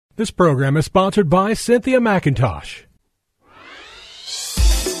This program is sponsored by Cynthia McIntosh.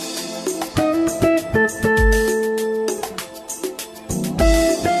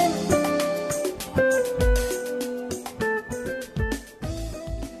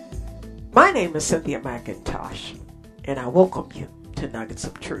 My name is Cynthia McIntosh, and I welcome you to Nuggets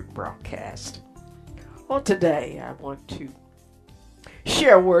of Truth broadcast. Well, today I want to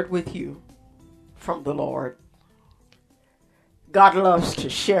share a word with you from the Lord. God loves to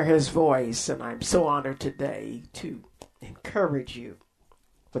share his voice, and I'm so honored today to encourage you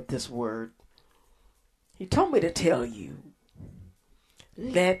with this word. He told me to tell you,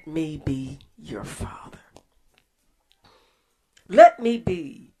 let me be your father. Let me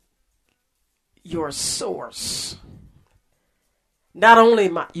be your source. Not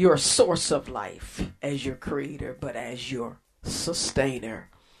only your source of life as your creator, but as your sustainer.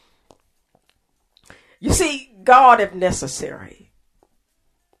 You see, God, if necessary,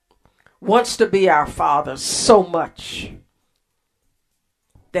 wants to be our Father so much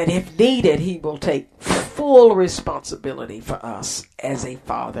that if needed, he will take full responsibility for us as a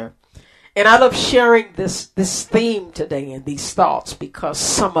father. And I love sharing this theme today and these thoughts because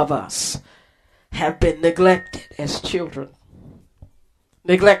some of us have been neglected as children,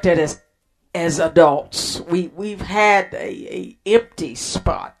 neglected as adults. We've had a empty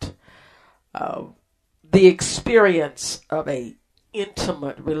spot. The experience of a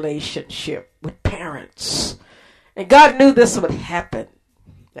intimate relationship with parents. And God knew this would happen.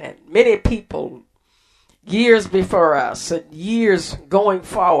 And many people, years before us and years going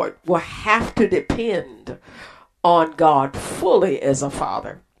forward, will have to depend on God fully as a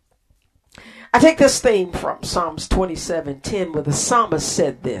father. I take this theme from Psalms 27:10, where the psalmist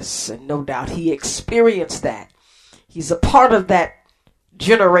said this, and no doubt he experienced that. He's a part of that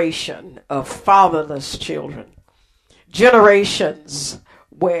generation of fatherless children. Generations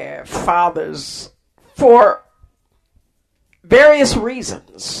where fathers, for various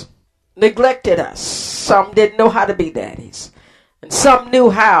reasons, neglected us. Some didn't know how to be daddies, and some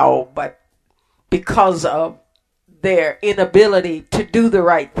knew how, but because of their inability to do the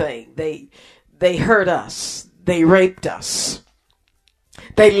right thing, they hurt us, they raped us,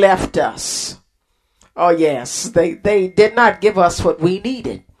 they left us. Oh yes, they did not give us what we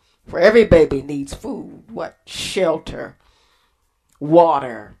needed. For every baby needs food, shelter,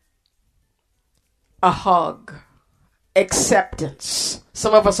 water, a hug, acceptance.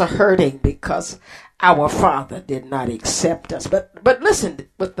 Some of us are hurting because our father did not accept us. But listen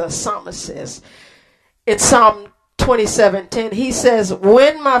what the psalmist says. In Psalm 27:10, he says,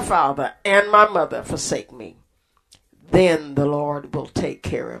 when my father and my mother forsake me, then the Lord will take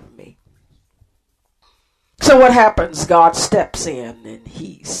care of me. So what happens? God steps in and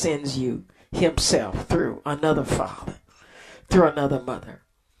he sends you himself through another father, through another mother,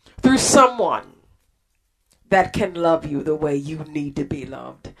 through someone that can love you the way you need to be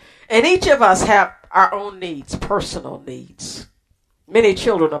loved. And each of us have our own needs, personal needs. Many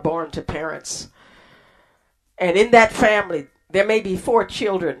children are born to parents. And in that family, there may be 4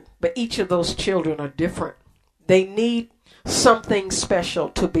 children, but each of those children are different. They need something special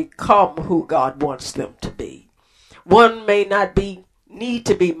to become who God wants them to be. One may not need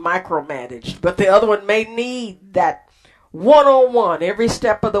to be micromanaged, but the other one may need that one-on-one every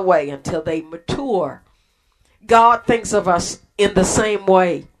step of the way until they mature. God thinks of us in the same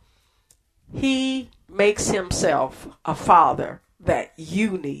way. He makes himself a father that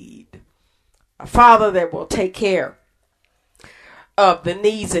you need. A father that will take care of the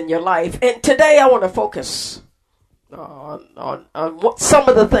needs in your life. And today I want to focus on some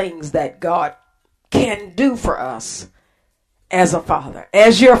of the things that God can do for us as a father.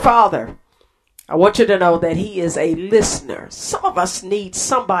 As your father, I want you to know that he is a listener. Some of us need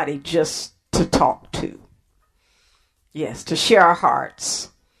somebody just to talk to. Yes, to share our hearts,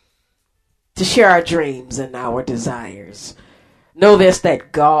 to share our dreams and our desires. Know this,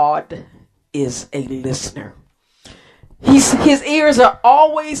 that God is a listener. His ears are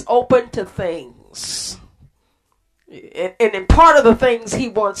always open to things. And part of the things he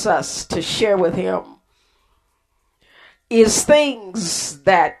wants us to share with him is things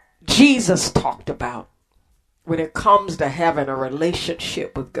that Jesus talked about when it comes to having a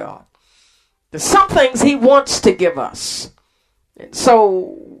relationship with God. There's some things he wants to give us. And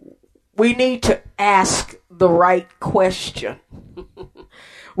so we need to ask the right question.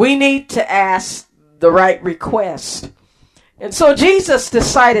 We need to ask the right request. And so Jesus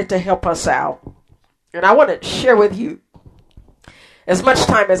decided to help us out. And I want to share with you, as much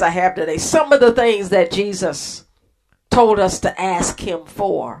time as I have today, some of the things that Jesus told us to ask him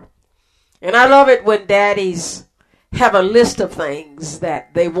for. And I love it when daddies have a list of things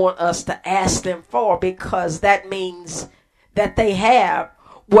that they want us to ask them for, because that means that they have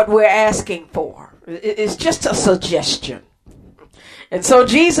what we're asking for. It's just a suggestion. And so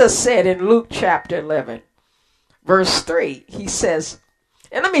Jesus said in Luke chapter 11, verse 3, he says,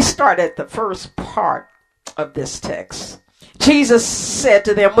 and let me start at the first part of this text. Jesus said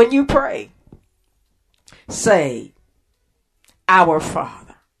to them, when you pray, say, Our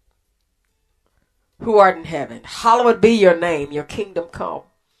Father, who art in heaven, hallowed be your name, your kingdom come.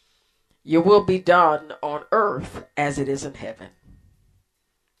 Your will be done on earth as it is in heaven.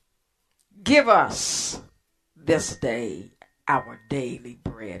 Give us this day our daily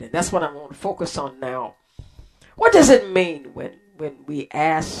bread. And that's what I want to focus on now. What does it mean when we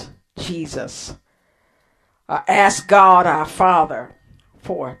ask Jesus, ask God our Father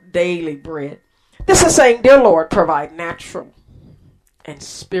for daily bread? This is saying, dear Lord, provide natural and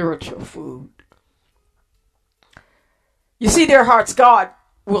spiritual food. You see, dear hearts, God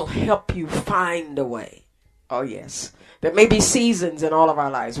will help you find a way. Oh, yes. There may be seasons in all of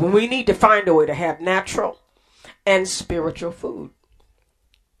our lives when we need to find a way to have natural and spiritual food.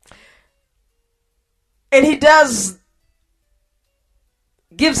 And he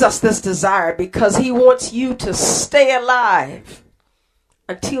gives us this desire because he wants you to stay alive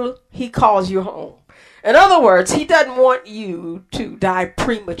until he calls you home. In other words, he doesn't want you to die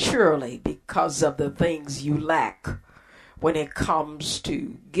prematurely because of the things you lack when it comes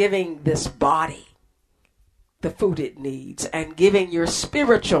to giving this body the food it needs and giving your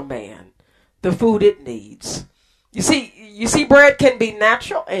spiritual man the food it needs. You see, bread can be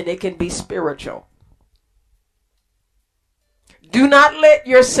natural and it can be spiritual. Do not let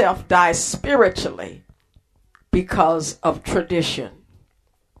yourself die spiritually because of tradition.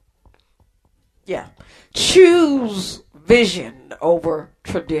 Yeah. Choose vision over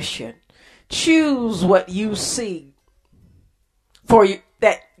tradition. Choose what you see for you,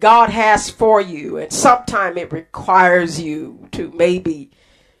 that God has for you. And sometimes it requires you to maybe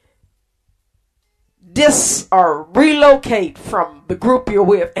or relocate from the group you're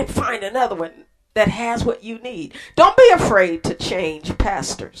with and find another one that has what you need. Don't be afraid to change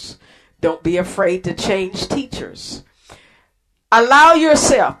pastors. Don't be afraid to change teachers. Allow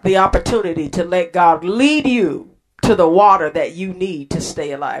yourself the opportunity to let God lead you to the water that you need to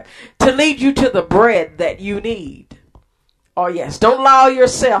stay alive, to lead you to the bread that you need. Oh yes, don't allow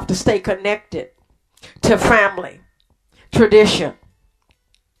yourself to stay connected to family, tradition.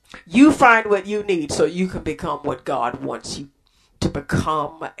 You find what you need so you can become what God wants you to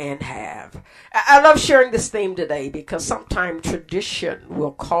become and have. I love sharing this theme today because sometimes tradition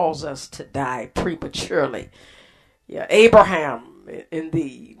will cause us to die prematurely. Yeah, Abraham in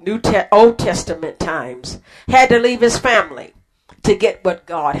the Old Testament times had to leave his family to get what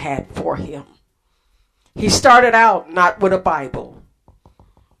God had for him. He started out not with a Bible,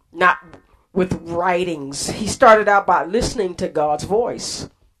 not with writings. He started out by listening to God's voice.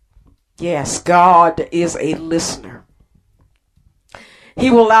 Yes, God is a listener. He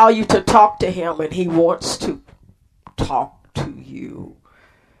will allow you to talk to him, and he wants to talk to you.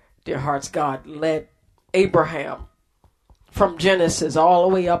 Dear hearts, God led Abraham from Genesis all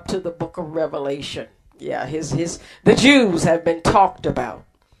the way up to the book of Revelation. Yeah, the Jews have been talked about.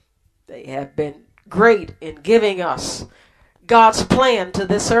 They have been great in giving us God's plan to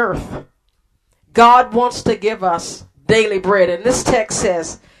this earth. God wants to give us daily bread. And this text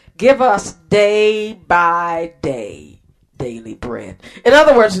says, give us day by day daily bread. In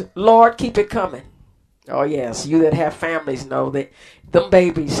other words, Lord, keep it coming. Oh yes, you that have families know that them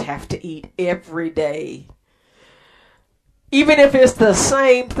babies have to eat every day. Even if it's the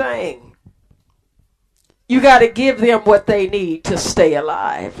same thing, you got to give them what they need to stay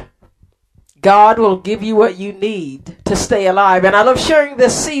alive. God will give you what you need to stay alive. And I love sharing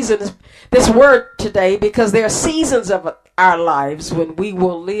this word today, because there are seasons of our lives when we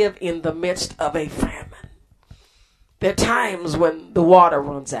will live in the midst of a famine. There are times when the water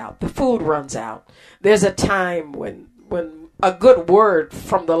runs out, the food runs out. There's a time when a good word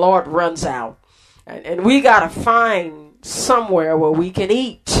from the Lord runs out. And we got to find somewhere where we can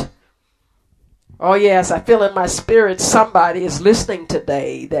eat. Oh yes, I feel in my spirit somebody is listening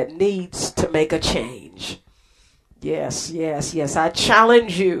today that needs to make a change. Yes. I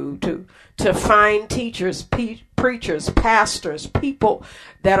challenge you to find teachers, preachers, pastors, people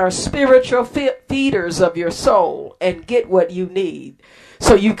that are spiritual feeders of your soul, and get what you need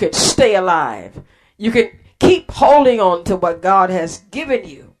so you can stay alive. You can keep holding on to what God has given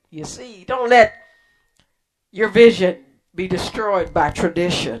you. You see, don't let your vision be destroyed by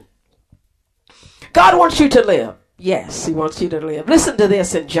tradition. God wants you to live. Yes, he wants you to live. Listen to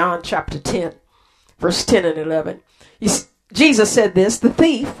this in John chapter 10, verse 10 and 11. Jesus said this, the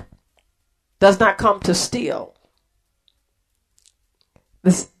thief does not come to steal.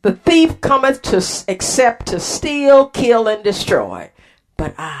 The thief cometh except to steal, kill, and destroy.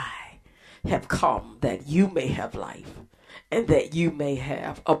 But I have come that you may have life, and that you may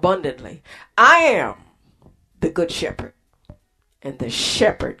have abundantly. I am the good shepherd, and the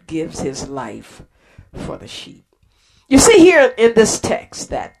shepherd gives his life for the sheep. You see here in this text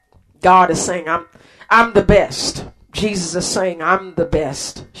that God is saying, I'm the best. Jesus is saying, I'm the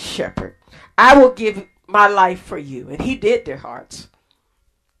best shepherd. I will give my life for you. And he did, dear hearts.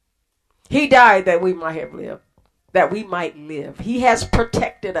 He died that we might have lived, that we might live. He has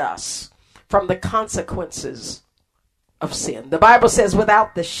protected us from the consequences of sin. The Bible says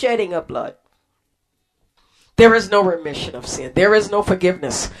without the shedding of blood, there is no remission of sin. There is no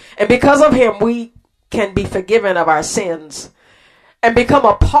forgiveness. And because of him, we can be forgiven of our sins and become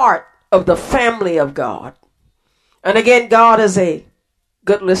a part of the family of God. And again, God is a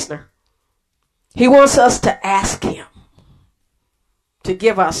good listener. He wants us to ask him to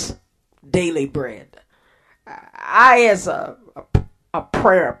give us daily bread. I, as a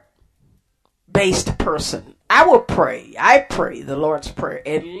prayer-based person, I will pray. I pray the Lord's Prayer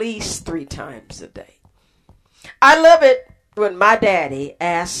at least 3 times a day. I love it when my daddy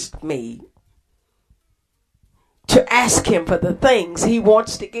asked me to ask him for the things he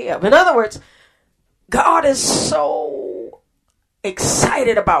wants to give. In other words, God is so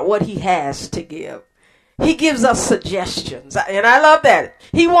excited about what he has to give. He gives us suggestions, and I love that.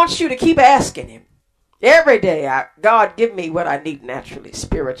 He wants you to keep asking him. Every day, God, give me what I need naturally,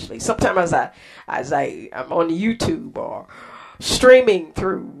 spiritually. Sometimes as I'm on YouTube or streaming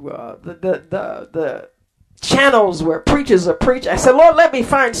through the channels where preachers are preaching, I say, Lord, let me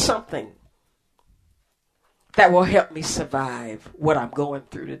find something that will help me survive what I'm going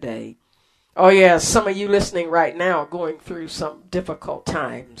through today. Oh, yeah, some of you listening right now are going through some difficult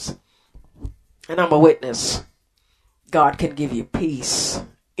times. And I'm a witness. God can give you peace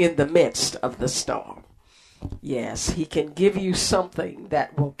in the midst of the storm. Yes, he can give you something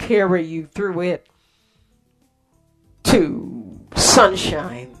that will carry you through it to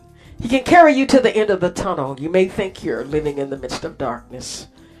sunshine. He can carry you to the end of the tunnel. You may think you're living in the midst of darkness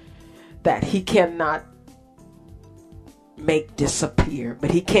that he cannot make disappear,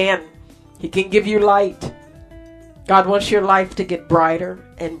 but he can give you light. God wants your life to get brighter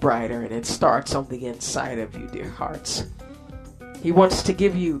and brighter, and it starts on the inside of you, dear hearts. He wants to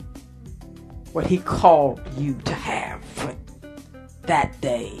give you what he called you to have for that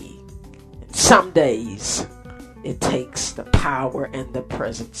day. And some days it takes the power and the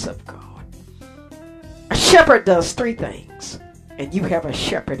presence of God. A shepherd does 3 things, and you have a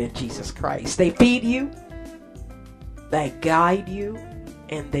shepherd in Jesus Christ. They feed you, they guide you,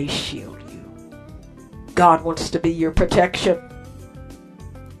 and they shield you. God wants to be your protection.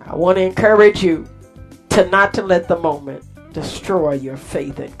 I want to encourage you to not to let the moment destroy your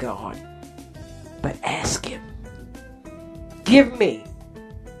faith in God, but ask him, give me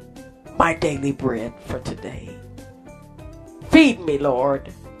my daily bread for today. Feed me,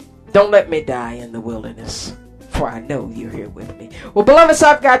 Lord. Don't let me die in the wilderness, for I know you're here with me. Well, beloveds,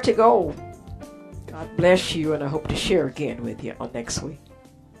 I've got to go. God bless you, and I hope to share again with you on next week.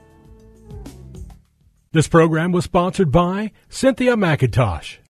 This program was sponsored by Cynthia McIntosh.